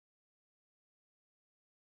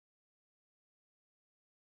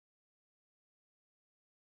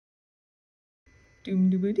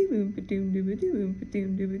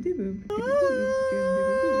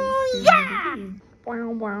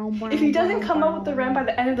If he doesn't come up with the rent by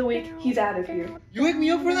the end of the week, he's out of here. You wake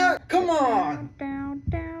me up for that? Come on!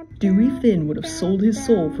 Dewey Finn would have sold his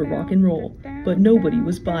soul for rock and roll, but nobody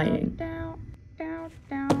was buying.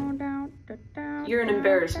 You're an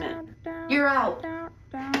embarrassment. You're out.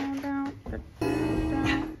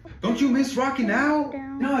 Don't you miss rocking out?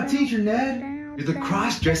 No, teacher Ned. You're the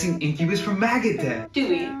cross-dressing incubus from Magadet.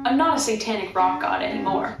 Dewey, I'm not a satanic rock god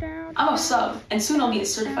anymore. I'm a sub, and soon I'll be a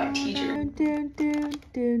certified teacher.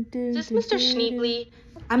 Is this Mr. Schneebly?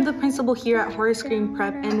 I'm the principal here at Horror Scream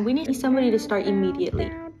Prep, and we need somebody to start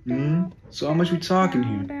immediately. So how much we talking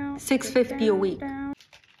here? $6.50 a week.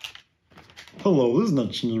 Hello, this is not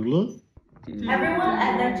Schneebly. Everyone,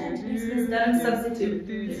 I'd like to introduce Miss Dunham's substitute.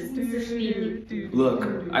 This is Mr. Schneebly. Look,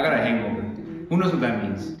 I got a hangover. Who knows what that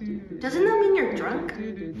means? Doesn't that mean you're drunk?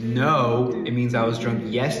 No, it means I was drunk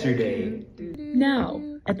yesterday. Now,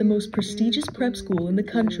 at the most prestigious prep school in the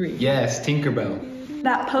country. Yes, Tinkerbell.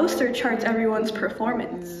 That poster charts everyone's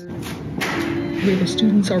performance. Where the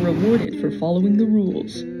students are rewarded for following the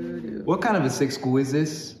rules. What kind of a sick school is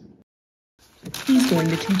this? He's going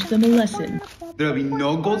to teach them a lesson There'll be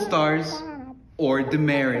no gold stars or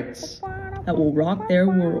demerits. that will rock their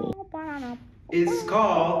world. It's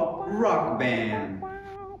called Rock Band.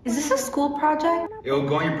 Is this a school project? It'll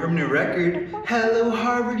go on your permanent record. Hello,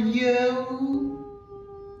 Harvard, yo!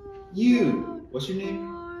 You, what's your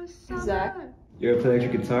name? Zach, You ever play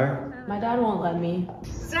electric guitar? My dad won't let me.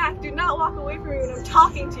 Zach, do not walk away from me when I'm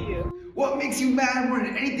talking to you. What makes you mad more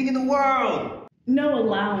than anything in the world? No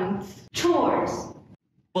allowance. Chores.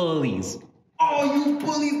 Bullies. Oh, you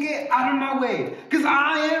bullies, get out of my way, cause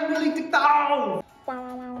I am really ticked off!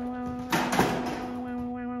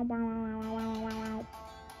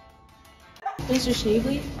 Mr.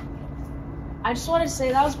 Schneebly? I just want to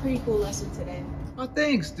say that was a pretty cool lesson today. Oh,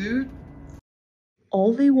 thanks, dude.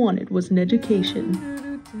 All they wanted was an education.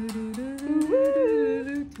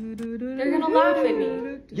 They're gonna laugh at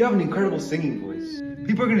me. You have an incredible singing voice.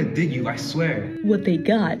 People are gonna dig you, I swear. What they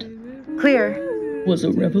got Clear. was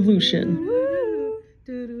a revolution.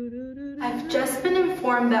 I've just been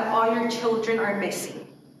informed that all your children are missing.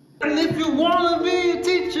 And if you wanna be a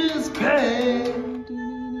teacher's pet,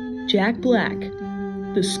 Jack Black,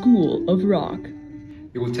 the School of Rock.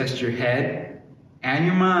 It will test your head and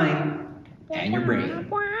your mind and your brain.